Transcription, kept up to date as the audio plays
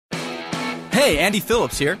Hey, Andy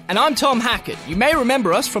Phillips here. And I'm Tom Hackett. You may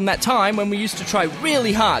remember us from that time when we used to try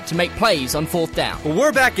really hard to make plays on fourth down. Well,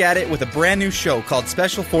 we're back at it with a brand new show called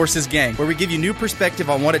Special Forces Gang, where we give you new perspective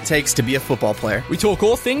on what it takes to be a football player. We talk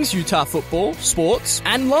all things Utah football, sports,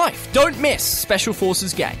 and life. Don't miss Special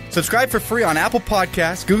Forces Gang. Subscribe for free on Apple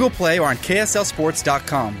Podcasts, Google Play, or on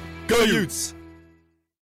KSLSports.com. Go Utes!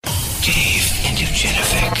 Dave and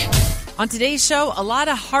Dujanovic. On today's show, a lot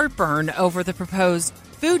of heartburn over the proposed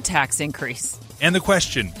food tax increase. And the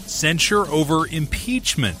question, censure over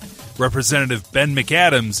impeachment. Representative Ben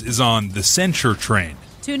McAdams is on the censure train.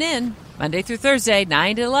 Tune in Monday through Thursday,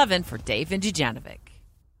 9 to 11 for Dave and Dujanovic.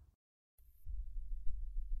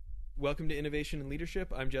 Welcome to Innovation and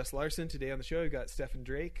Leadership. I'm Jess Larson. Today on the show, we've got Stefan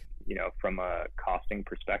Drake. You know, from a costing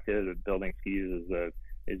perspective, building skis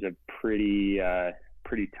is a pretty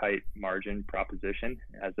tight margin proposition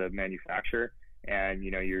as a manufacturer. And, you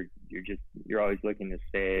know, you're always looking to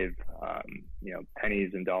save, pennies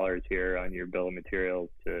and dollars here on your bill of materials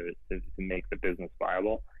to make the business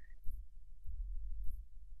viable.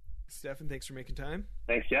 Stefan, thanks for making time.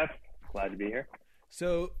 Thanks, Jeff. Glad to be here.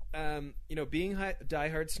 So, being a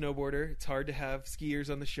diehard snowboarder, it's hard to have skiers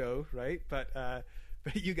on the show, right? But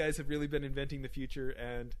you guys have really been inventing the future,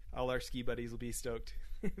 and all our ski buddies will be stoked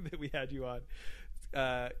that we had you on.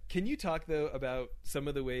 Can you talk though about some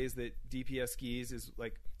of the ways that DPS skis is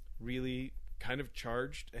like really kind of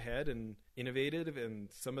charged ahead and innovative, and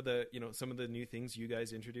some of the new things you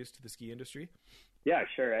guys introduced to the ski industry? Yeah,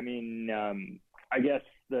 sure. I mean, I guess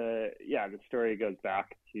the story goes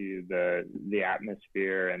back to the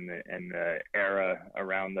atmosphere and the era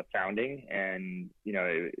around the founding, and you know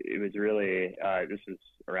it was really this was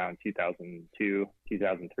around 2002,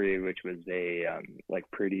 2003, which was a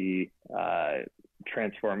pretty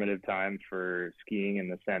transformative time for skiing in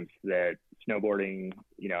the sense that snowboarding,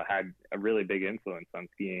 you know, had a really big influence on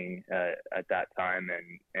skiing at that time,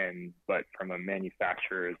 but from a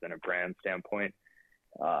manufacturer's and a brand standpoint,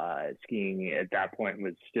 skiing at that point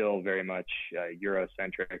was still very much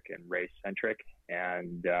Eurocentric and race-centric,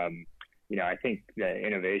 and I think the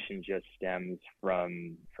innovation just stems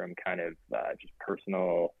from kind of just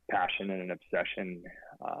personal passion and an obsession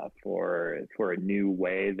for a new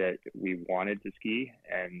way that we wanted to ski,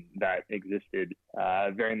 and that existed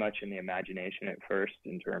very much in the imagination at first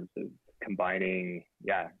in terms of combining,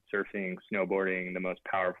 surfing, snowboarding, the most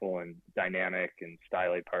powerful and dynamic and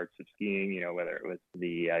stylish parts of skiing, you know, whether it was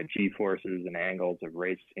the G-forces and angles of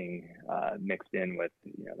racing mixed in with,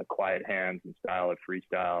 you know, the quiet hands and style of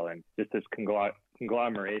freestyle, and just this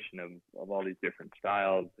conglomeration of all these different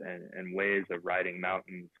styles and ways of riding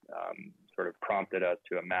mountains sort of prompted us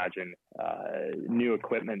to imagine new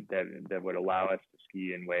equipment that would allow us to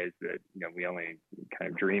ski in ways that, you know, we only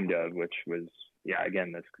kind of dreamed of, which was,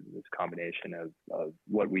 again, this combination of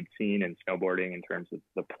what we'd seen in snowboarding in terms of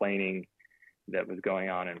the planing that was going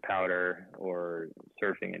on in powder or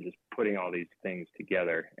surfing, and just putting all these things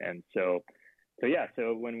together. And so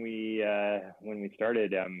when we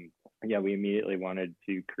started, we immediately wanted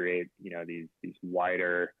to create, you know, these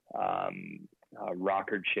wider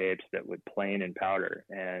rockered shapes that would plane in powder,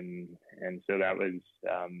 and so that was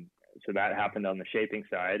so that happened on the shaping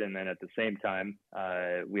side. And then at the same time,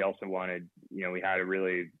 we also wanted, you know, we had a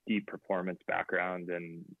really deep performance background,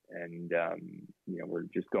 and we're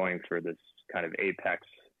just going for this kind of apex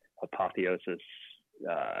apotheosis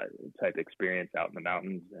type experience out in the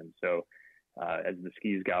mountains. And so as the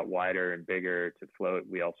skis got wider and bigger to float,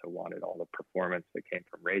 we also wanted all the performance that came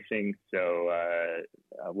from racing. So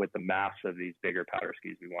with the mass of these bigger powder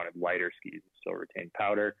skis, we wanted lighter skis that still retain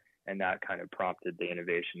powder, and that kind of prompted the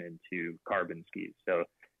innovation into carbon skis. So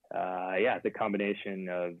the combination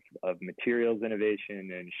of materials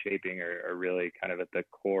innovation and shaping are really kind of at the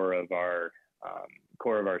core of our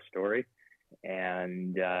story.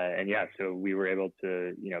 So we were able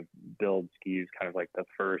to, you know, build skis kind of like the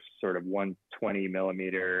first sort of 120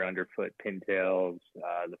 millimeter underfoot pintails.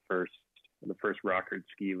 The first rockered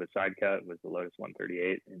ski with side cut was the Lotus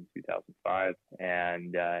 138 in 2005,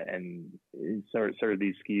 and sort of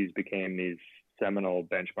these skis became these seminal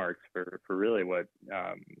benchmarks for really what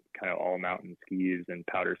kind of all mountain skis and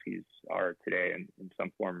powder skis are today in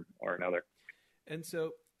some form or another. And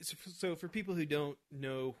so for people who don't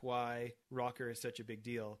know why rocker is such a big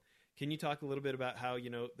deal, can you talk a little bit about how, you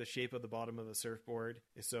know, the shape of the bottom of a surfboard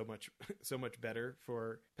is so much better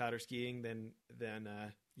for powder skiing than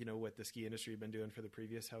what the ski industry had been doing for the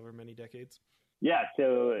previous however many decades? Yeah,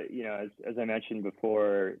 so, you know, as I mentioned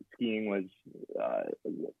before, skiing was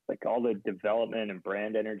like all the development and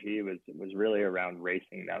brand energy was really around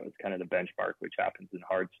racing. That was kind of the benchmark, which happens in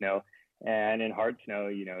hard snow. And in hard snow,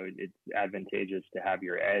 you know, it's advantageous to have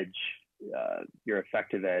your edge your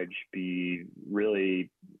effective edge be really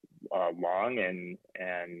long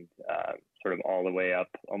and sort of all the way up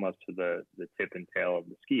almost to the tip and tail of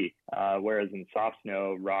the ski. Whereas in soft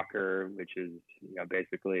snow, rocker, which is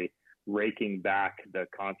basically raking back the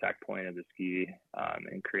contact point of the ski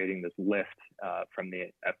and creating this lift from the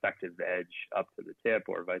effective edge up to the tip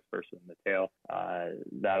or vice versa in the tail,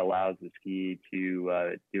 that allows the ski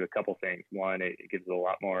to do a couple things. One, it gives it a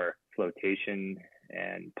lot more flotation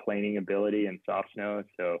and planing ability in soft snow.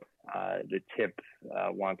 So the tip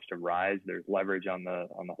wants to rise. There's leverage on the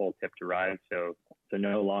whole tip to rise. So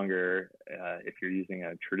no longer, if you're using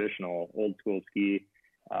a traditional old school ski,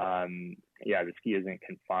 the ski isn't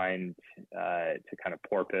confined to kind of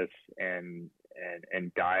porpoise and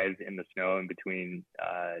dive in the snow in between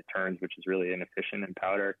turns, which is really inefficient in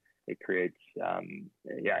powder. It creates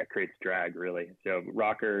drag really. So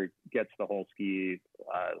rocker gets the whole ski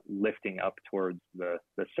lifting up towards the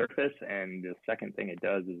surface, and the second thing it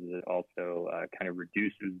does is it also kind of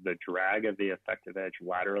reduces the drag of the effective edge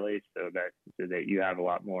laterally, so that you have a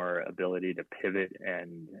lot more ability to pivot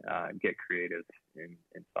and get creative in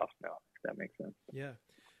soft snow. If that makes sense. Yeah.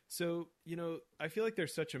 So I feel like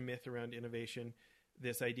there's such a myth around innovation.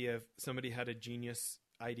 This idea of somebody had a genius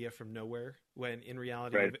idea from nowhere, when in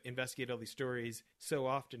reality, right. I've investigated all these stories. So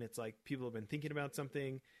often it's like people have been thinking about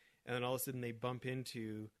something, and then all of a sudden they bump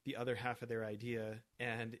into the other half of their idea,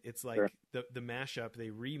 and it's like sure. the mashup, they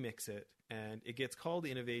remix it, and it gets called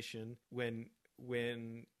innovation when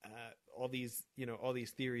all these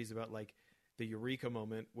theories about like the eureka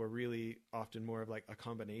moment were really often more of like a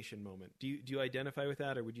combination moment. Do you identify with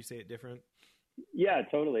that, or would you say it different? Yeah,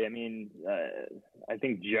 totally. I mean, I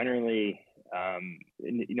think generally,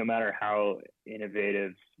 no matter how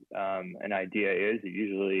innovative an idea is, it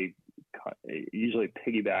usually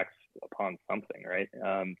piggybacks upon something, right?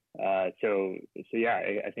 So yeah,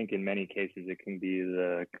 I think in many cases it can be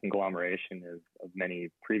the conglomeration of many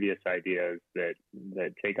previous ideas that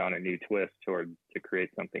take on a new twist to create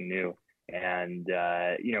something new. And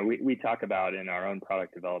we talk about in our own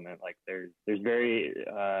product development, like there's very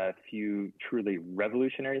few truly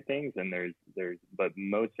revolutionary things, and but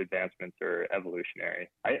most advancements are evolutionary.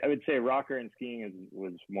 I would say rocker and skiing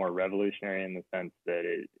was more revolutionary in the sense that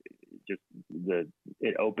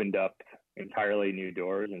it opened up entirely new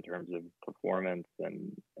doors in terms of performance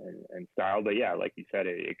and style. But yeah, like you said,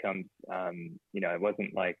 it comes,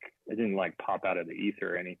 it didn't like pop out of the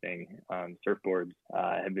ether or anything. Surfboards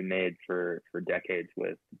have been made for decades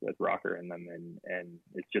with rocker in them, and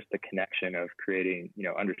it's just the connection of creating,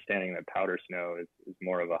 understanding that powder snow is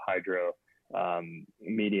more of a hydro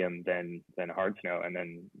medium than hard snow, and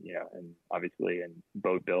then and obviously in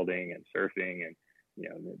boat building and surfing, and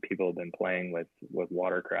people have been playing with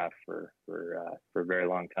watercraft for a very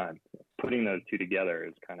long time. Putting those two together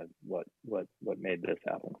is kind of what made this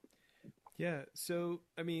happen. Yeah. So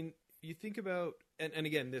I mean, you think about and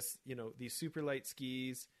again, this these super light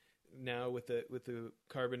skis now with the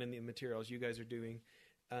carbon and the materials you guys are doing.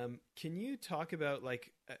 Can you talk about,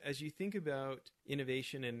 like, as you think about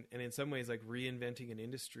innovation and in some ways like reinventing an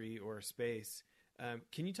industry or a space,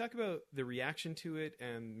 can you talk about the reaction to it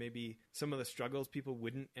and maybe some of the struggles people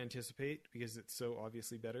wouldn't anticipate because it's so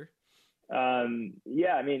obviously better?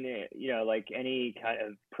 Yeah, I mean, like any kind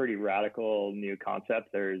of pretty radical new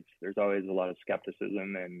concept, there's always a lot of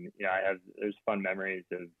skepticism, and there's fun memories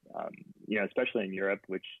of especially in Europe,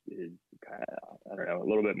 which is kind of, I don't know, a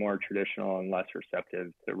little bit more traditional and less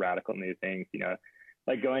receptive to radical new things.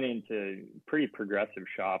 Like going into pretty progressive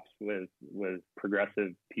shops with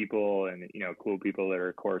progressive people and cool people that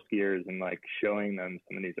are core skiers, and like showing them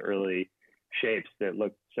some of these early shapes that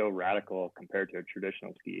look so radical compared to a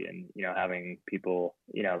traditional ski, and having people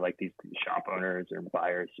like these shop owners or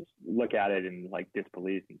buyers just look at it in like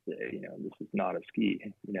disbelief and say, this is not a ski,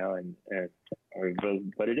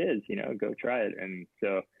 but it is, go try it. And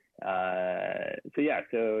so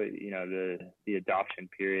the adoption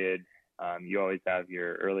period, you always have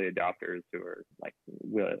your early adopters who are like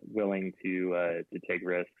willing to take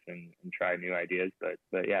risks and try new ideas.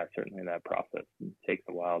 But yeah, certainly that process takes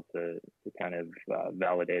a while to kind of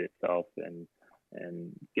validate itself and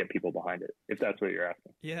get people behind it, if that's what you're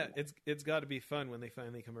asking. Yeah, it's got to be fun when they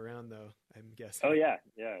finally come around, though, I'm guessing. Oh yeah,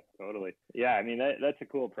 totally. Yeah, I mean that's a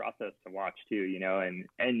cool process to watch too,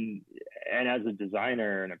 and as a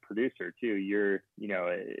designer and a producer too, you're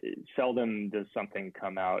seldom does something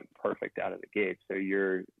come out perfect out of the gate. So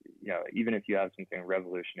you're even if you have something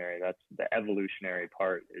revolutionary, that's the evolutionary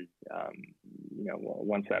part is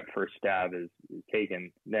once that first stab is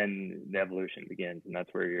taken, then the evolution begins, and that's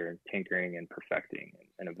where you're tinkering and perfecting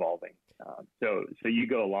and evolving. So you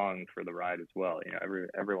go along for the ride as well. You know,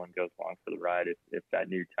 everyone goes along for the ride. If that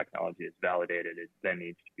new technology is validated, it then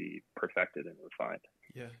needs to be perfected and refined.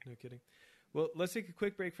 Yeah, no kidding. Well, let's take a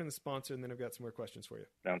quick break from the sponsor, and then I've got some more questions for you.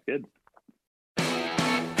 Sounds good.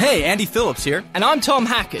 Hey, Andy Phillips here. And I'm Tom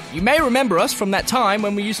Hackett. You may remember us from that time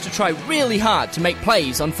when we used to try really hard to make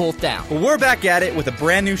plays on fourth down. Well, we're back at it with a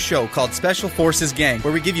brand new show called Special Forces Gang,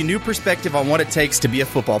 where we give you new perspective on what it takes to be a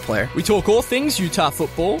football player. We talk all things Utah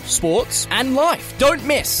football, sports, and life. Don't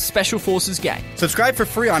miss Special Forces Gang. Subscribe for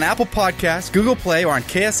free on Apple Podcasts, Google Play, or on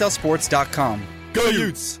KSLSports.com. Go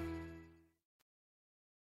Utes!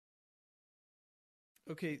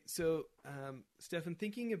 Okay, so Stefan,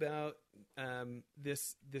 thinking about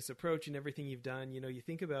this approach and everything you've done, you know, you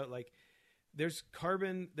think about like there's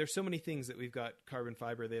so many things that we've got: carbon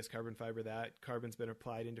fiber this, carbon fiber that. Carbon's been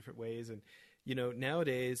applied in different ways, and you know,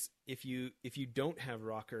 nowadays if you don't have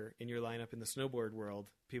rocker in your lineup in the snowboard world,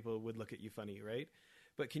 people would look at you funny, right?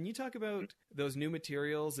 But can you talk about those new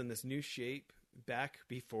materials and this new shape back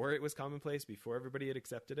before it was commonplace, before everybody had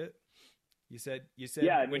accepted it? You said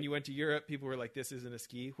yeah, when you went to Europe, people were like, "This isn't a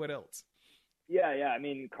ski." What else? Yeah. I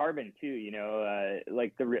mean, carbon too. You know,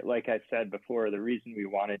 like I said before, the reason we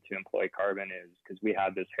wanted to employ carbon is because we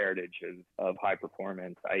had this heritage of high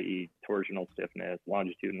performance, i.e., torsional stiffness,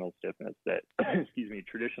 longitudinal stiffness that,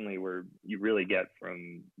 traditionally you really get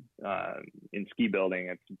from in ski building.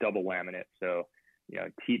 It's double laminate, so. You know,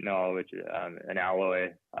 Titanol, which is an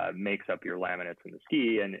alloy, makes up your laminates in the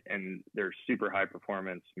ski, and they're super high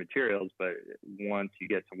performance materials. But once you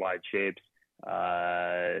get to wide shapes,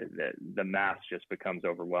 the mass just becomes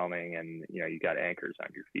overwhelming, and you know you got anchors on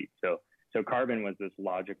your feet. So carbon was this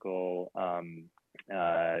logical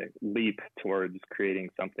leap towards creating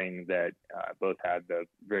something that both had the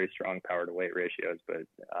very strong power to weight ratios, but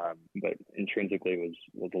intrinsically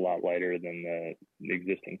was a lot lighter than the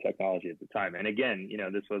existing technology at the time. And again, you know,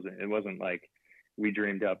 it wasn't like we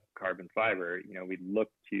dreamed up carbon fiber. You know, we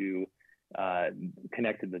looked to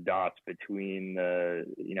connected the dots between the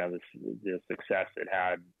success it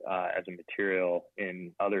had as a material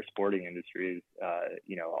in other sporting industries,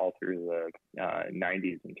 all through the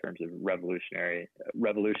 90s in terms of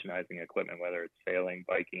revolutionizing equipment, whether it's sailing,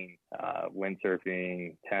 biking,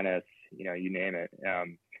 windsurfing, tennis, you name it.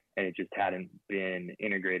 And it just hadn't been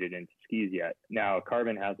integrated into skis yet. Now,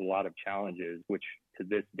 carbon has a lot of challenges, which to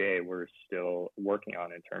this day we're still working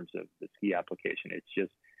on in terms of the ski application. It's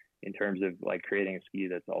just in terms of like creating a ski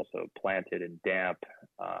that's also planted and damp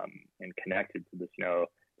and connected to the snow.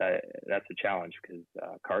 That's a challenge because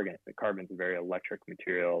carbon's a very electric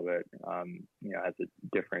material that has a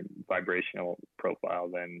different vibrational profile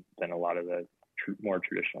than a lot of the more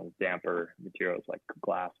traditional damper materials like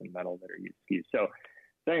glass and metal that are used in skis. So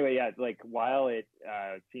anyway, yeah, like while it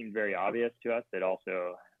seemed very obvious to us, it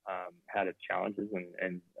also had its challenges,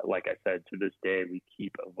 and like I said, to this day we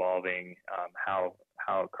keep evolving how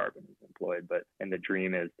carbon is employed. And the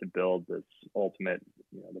dream is to build this ultimate,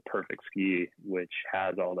 the perfect ski, which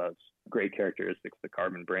has all those great characteristics that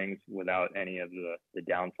carbon brings without any of the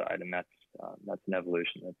downside, and that's an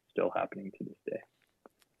evolution that's still happening to this day.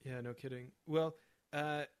 Yeah, no kidding. Well,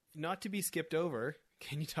 not to be skipped over,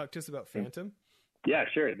 can you talk to us about Phantom? Yeah,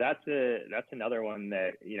 sure. That's another one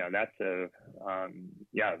that,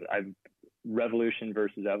 revolution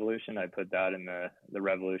versus evolution. I put that in the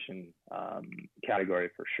revolution category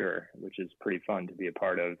for sure, which is pretty fun to be a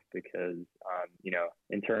part of because,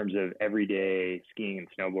 in terms of everyday skiing and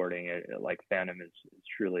snowboarding, Phantom is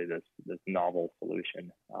truly this novel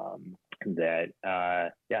solution that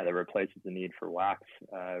replaces the need for wax,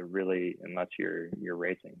 really, unless you're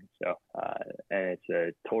racing. So, and it's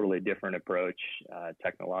a totally different approach,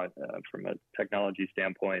 from a technology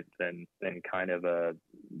standpoint than kind of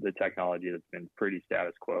the technology that's been pretty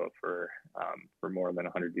status quo for more than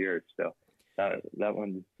 100 years. So that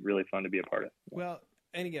one's really fun to be a part of. Well,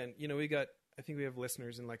 and again, I think we have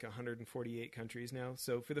listeners in like 148 countries now.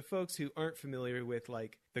 So for the folks who aren't familiar with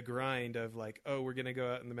like the grind of like, oh, we're going to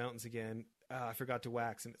go out in the mountains again. I forgot to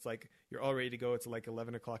wax. And it's like, you're all ready to go. It's like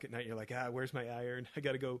 11 o'clock at night. You're like, where's my iron? I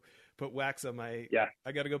got to go put wax on my,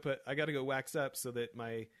 I got to go wax up so that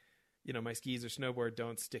my, my skis or snowboard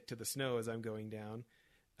don't stick to the snow as I'm going down.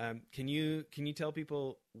 Can you tell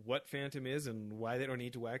people what Phantom is and why they don't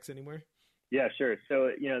need to wax anymore? Yeah, sure. So,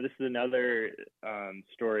 this is another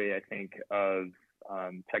story, I think, of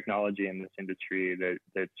technology in this industry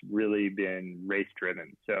that's really been race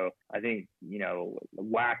driven. So I think,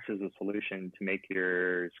 wax is a solution to make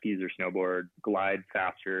your skis or snowboard glide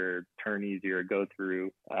faster, turn easier, go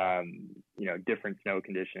through, different snow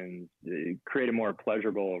conditions, create a more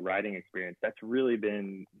pleasurable riding experience. That's really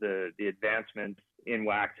been the advancements in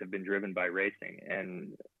wax have been driven by racing.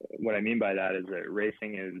 And what I mean by that is that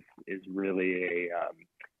racing is really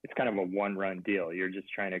it's kind of a one-run deal. You're just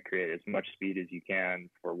trying to create as much speed as you can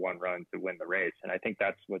for one run to win the race. And I think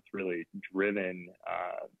that's what's really driven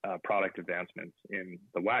product advancements in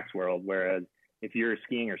the wax world. Whereas if you're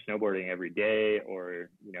skiing or snowboarding every day, or,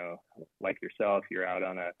 you know, like yourself, you're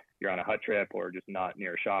on a hut trip or just not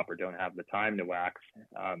near a shop or don't have the time to wax,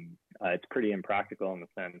 it's pretty impractical in the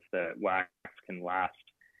sense that wax can last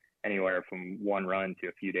anywhere from one run to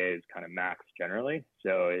a few days, kind of max generally.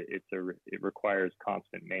 So it requires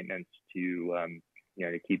constant maintenance to you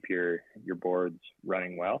know, to keep your boards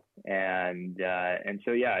running well. And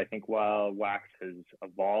so yeah, I think while wax has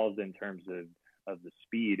evolved in terms of the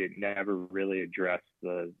speed, it never really addressed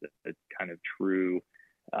the kind of true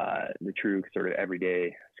sort of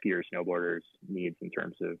everyday skier snowboarders needs in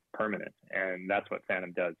terms of permanence. And that's what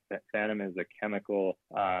Phantom does. Phantom is a chemical,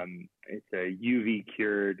 it's a UV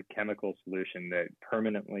cured chemical solution that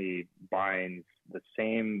permanently binds the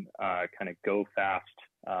same kind of go fast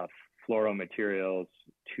fluoro materials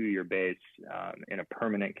to your base in a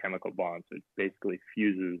permanent chemical bond. So it basically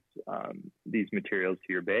fuses these materials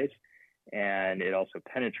to your base. And it also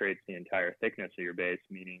penetrates the entire thickness of your base,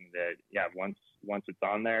 meaning that, yeah, once it's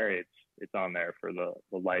on there, it's on there for the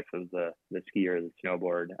life of the ski or the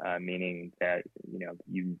snowboard, meaning that, you know,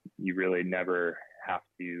 you really never have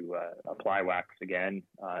to apply wax again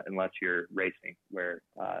unless you're racing, where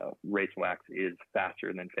race wax is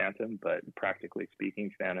faster than Phantom, but practically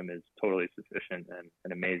speaking, Phantom is totally sufficient and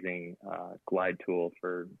an amazing glide tool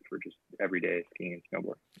for just everyday skiing and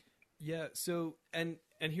snowboard. Yeah. So, and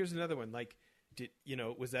here's another one. Like,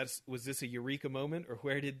 was this a eureka moment, or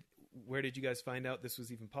where did you guys find out this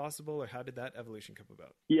was even possible, or how did that evolution come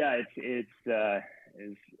about? Yeah, it's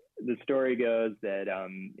the story goes that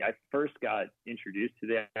I first got introduced to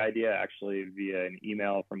the idea actually via an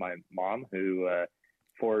email from my mom, who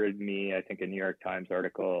forwarded me, I think, a New York Times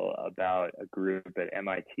article about a group at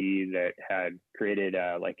MIT that had created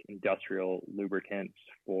like industrial lubricants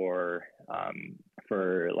for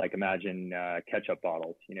like, imagine ketchup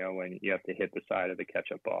bottles, you know, when you have to hit the side of the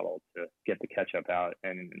ketchup bottle to get the ketchup out,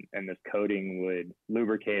 and this coating would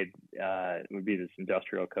lubricate, it would be this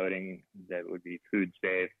industrial coating that would be food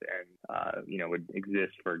safe and, you know, would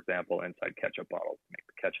exist, for example, inside ketchup bottles to make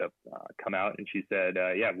the ketchup come out. And she said,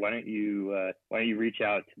 yeah, why don't you reach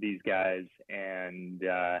out to these guys and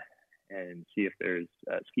see if there's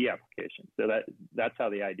a ski application. So that's how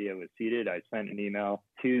the idea was seeded. I sent an email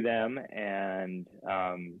to them and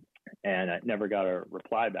I never got a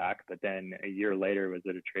reply back. But then a year later, was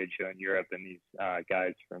at a trade show in Europe, and these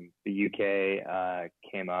guys from the UK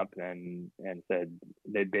came up and said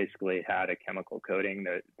they basically had a chemical coating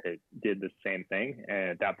that did the same thing. And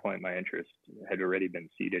at that point, my interest had already been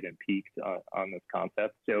seeded and peaked on this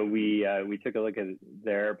concept. So we took a look at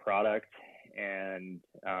their product.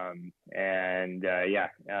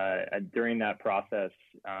 During that process,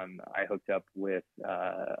 I hooked up with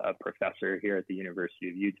a professor here at the University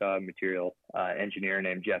of Utah, material engineer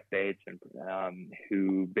named Jeff Bates, and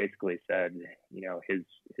who basically said, you know, his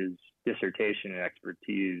dissertation and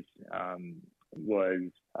expertise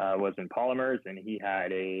was in polymers, and he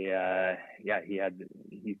had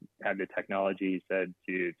the technology, he said,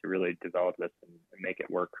 to really develop this and make it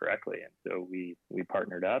work correctly. And so we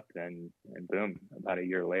partnered up, and boom, about a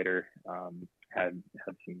year later, had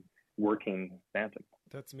some working Phantom.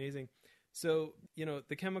 That's amazing. So, you know,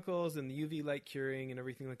 the chemicals and the UV light curing and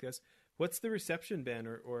everything like this, what's the reception been,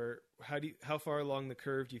 or how far along the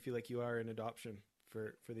curve do you feel like you are in adoption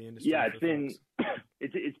for the industry? Yeah,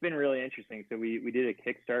 it's been really interesting. So we did a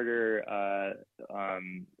Kickstarter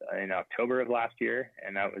in October of last year,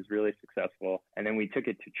 and that was really successful. And then we took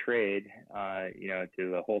it to trade, you know,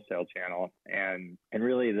 to the wholesale channel, and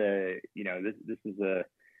really this is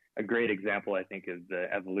a great example, I think, of the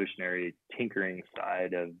evolutionary tinkering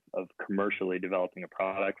side of commercially developing a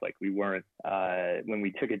product. Like, we weren't when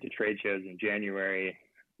we took it to trade shows in January.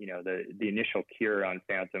 You know, the initial cure on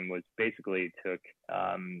Phantom was basically took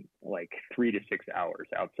like 3 to 6 hours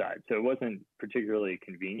outside. So it wasn't particularly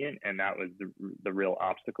convenient, and that was the real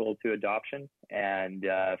obstacle to adoption. And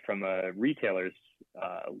from a retailer's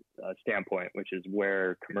standpoint, which is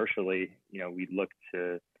where commercially, you know, we look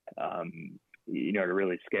to, you know, to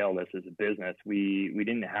really scale this as a business, we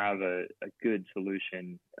didn't have a good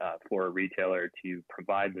solution for a retailer to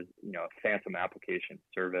provide the, you know, Phantom application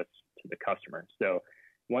service to the customer. So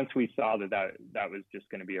once we saw that was just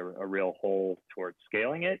going to be a real hole towards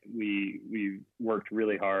scaling it, we worked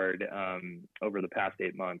really hard over the past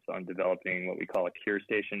 8 months on developing what we call a cure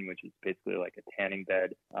station, which is basically like a tanning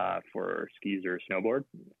bed for skis or snowboard.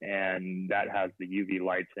 And that has the UV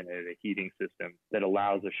lights in it, a heating system that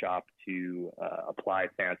allows a shop to apply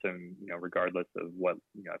Phantom, regardless of what,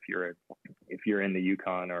 if you're in the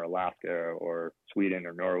Yukon or Alaska or Sweden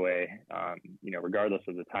or Norway, regardless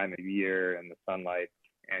of the time of year and the sunlight,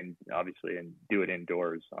 and obviously, and do it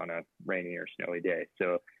indoors on a rainy or snowy day.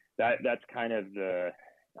 So that's kind of the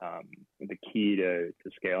key to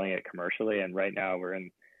scaling it commercially. And right now we're in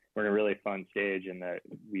a really fun stage in that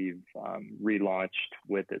we've relaunched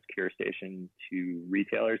with this cure station to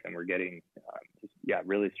retailers, and we're getting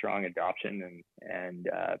really strong adoption, and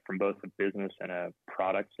from both a business and a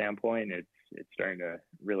product standpoint, it's starting to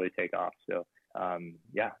really take off. So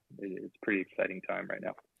it's a pretty exciting time right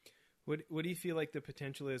now. What do you feel like the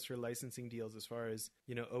potential is for licensing deals as far as,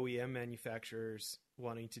 OEM manufacturers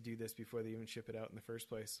wanting to do this before they even ship it out in the first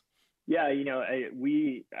place? Yeah,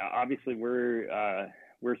 we obviously we're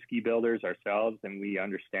ski builders ourselves, and we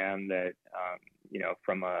understand that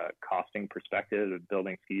from a costing perspective,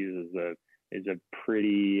 building skis is a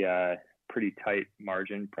pretty tight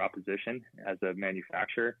margin proposition as a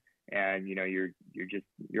manufacturer. And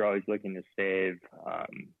you're always looking to save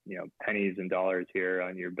pennies and dollars here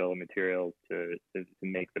on your bill of materials to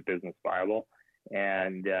make the business viable.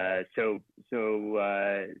 And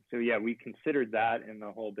we considered that in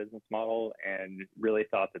the whole business model, and really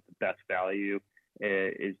thought that the best value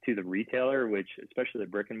is to the retailer, which, especially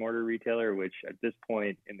the brick and mortar retailer, which at this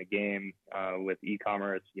point in the game with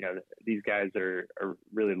e-commerce, these guys are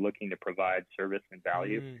really looking to provide service and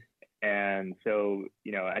value. And so,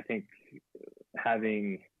 I think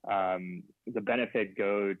having the benefit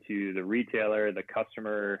go to the retailer, the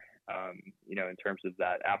customer, in terms of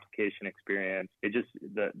that application experience,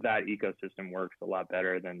 that ecosystem works a lot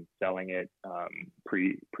better than selling it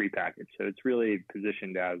pre-packaged. So it's really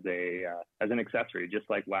positioned as an accessory, just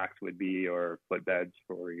like wax would be, or footbeds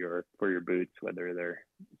for your boots, whether they're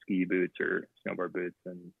ski boots or snowboard boots.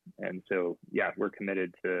 And so, we're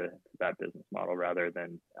committed to that business model rather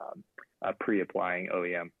than pre-applying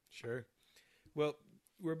OEM. Sure. Well,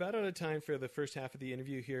 we're about out of time for the first half of the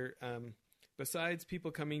interview here. Besides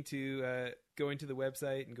people coming to going to the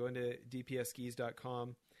website and going to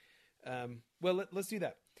dpsskis.com, let's do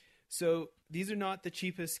that. So these are not the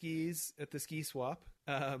cheapest skis at the ski swap.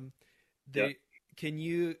 Can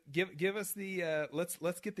you give us the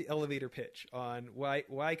let's get the elevator pitch on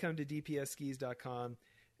why come to dpsskis.com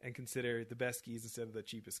and consider the best skis instead of the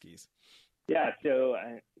cheapest skis? Yeah, so,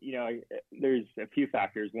 there's a few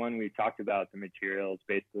factors. One, we talked about the materials.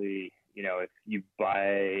 Basically, if you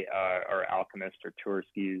buy our Alchemist or Tour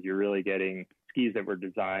skis, you're really getting skis that were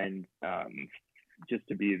designed just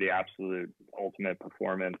to be the absolute ultimate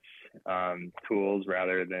performance tools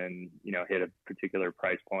rather than, hit a particular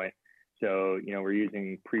price point. So, we're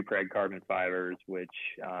using pre-preg carbon fibers, which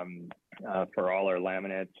for all our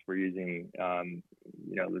laminates, we're using,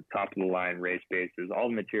 the top of the line race bases. All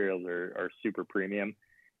the materials are super premium,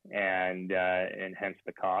 and hence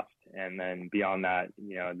the cost. And then beyond that,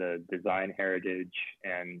 the design heritage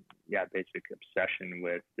and basic obsession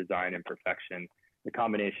with design and perfection. The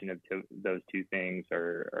combination of those two things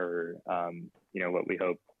are what we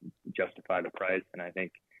hope justify the price. And I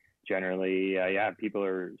think generally, people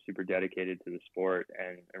are super dedicated to the sport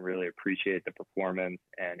and really appreciate the performance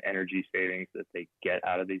and energy savings that they get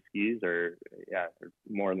out of these skis. Are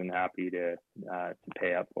more than happy to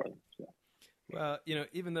pay up for them. So. Well,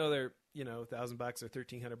 even though they're $1,000 or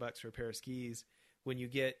 $1,300 for a pair of skis, when you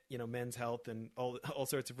get Men's Health and all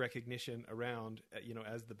sorts of recognition around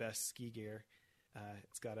as the best ski gear,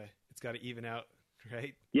 it's gotta even out.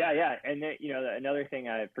 Right. Yeah. And then, another thing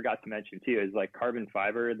I forgot to mention too is like carbon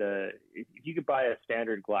fiber. If you could buy a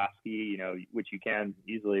standard glass ski, which you can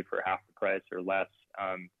easily for half the price or less.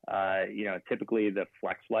 Typically the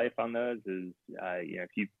flex life on those is, if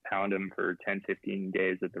you pound them for 10, 15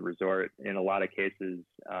 days at the resort, in a lot of cases,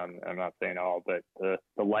 I'm not saying all, but the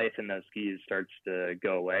life in those skis starts to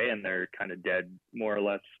go away, and they're kind of dead, more or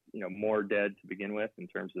less, more dead to begin with in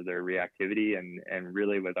terms of their reactivity. And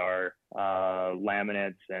really with our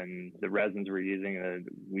laminates and the resins we're using,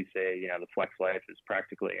 we say, the flex life is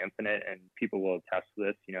practically infinite, and people will attest to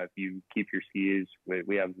this. If you keep your skis,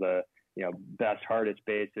 we have the best, hardest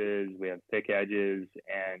bases, we have thick edges,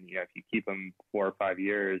 and, if you keep them 4 or 5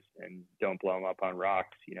 years and don't blow them up on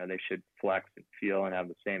rocks, they should flex and feel and have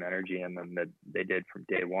the same energy in them that they did from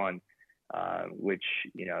day one, which,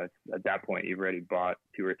 at that point, you've already bought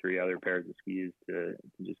 2 or 3 other pairs of skis to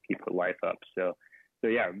just keep the life up. So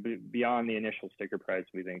yeah, beyond the initial sticker price,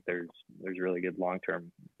 we think there's really good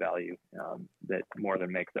long-term value that more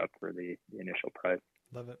than makes up for the initial price.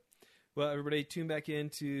 Love it. Well, everybody, tune back in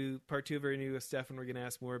to part 2 of our interview with Stefan. We're going to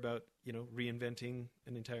ask more about, reinventing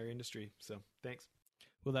an entire industry. So thanks.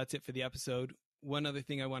 Well, that's it for the episode. One other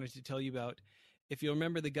thing I wanted to tell you about, if you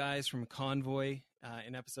remember the guys from Convoy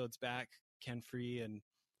in episodes back, Ken Free and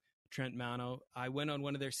Trent Mano, I went on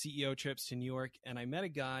one of their CEO trips to New York, and I met a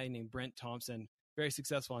guy named Brent Thompson, very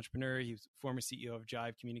successful entrepreneur. He was former CEO of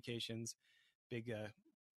Jive Communications, big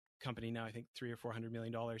company now, I think $300 or $400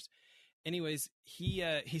 million. Anyways, he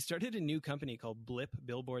started a new company called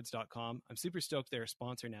blipbillboards.com. I'm super stoked they're a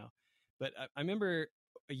sponsor now. But I remember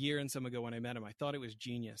a year and some ago when I met him, I thought it was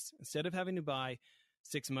genius. Instead of having to buy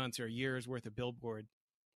 6 months or a year's worth of billboard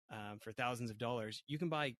for thousands of dollars, you can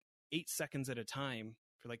buy 8 seconds at a time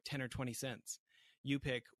for like 10 or 20 cents. You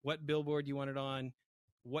pick what billboard you want it on,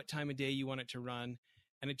 what time of day you want it to run.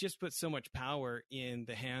 And it just puts so much power in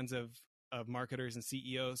the hands of marketers and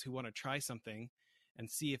CEOs who want to try something and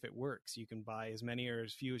see if it works. You can buy as many or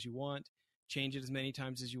as few as you want, change it as many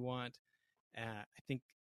times as you want. I think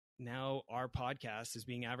now our podcast is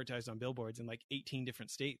being advertised on billboards in like 18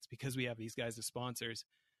 different states because we have these guys as sponsors.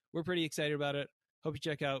 We're pretty excited about it. Hope you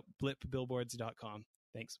check out blipbillboards.com.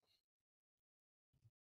 Thanks.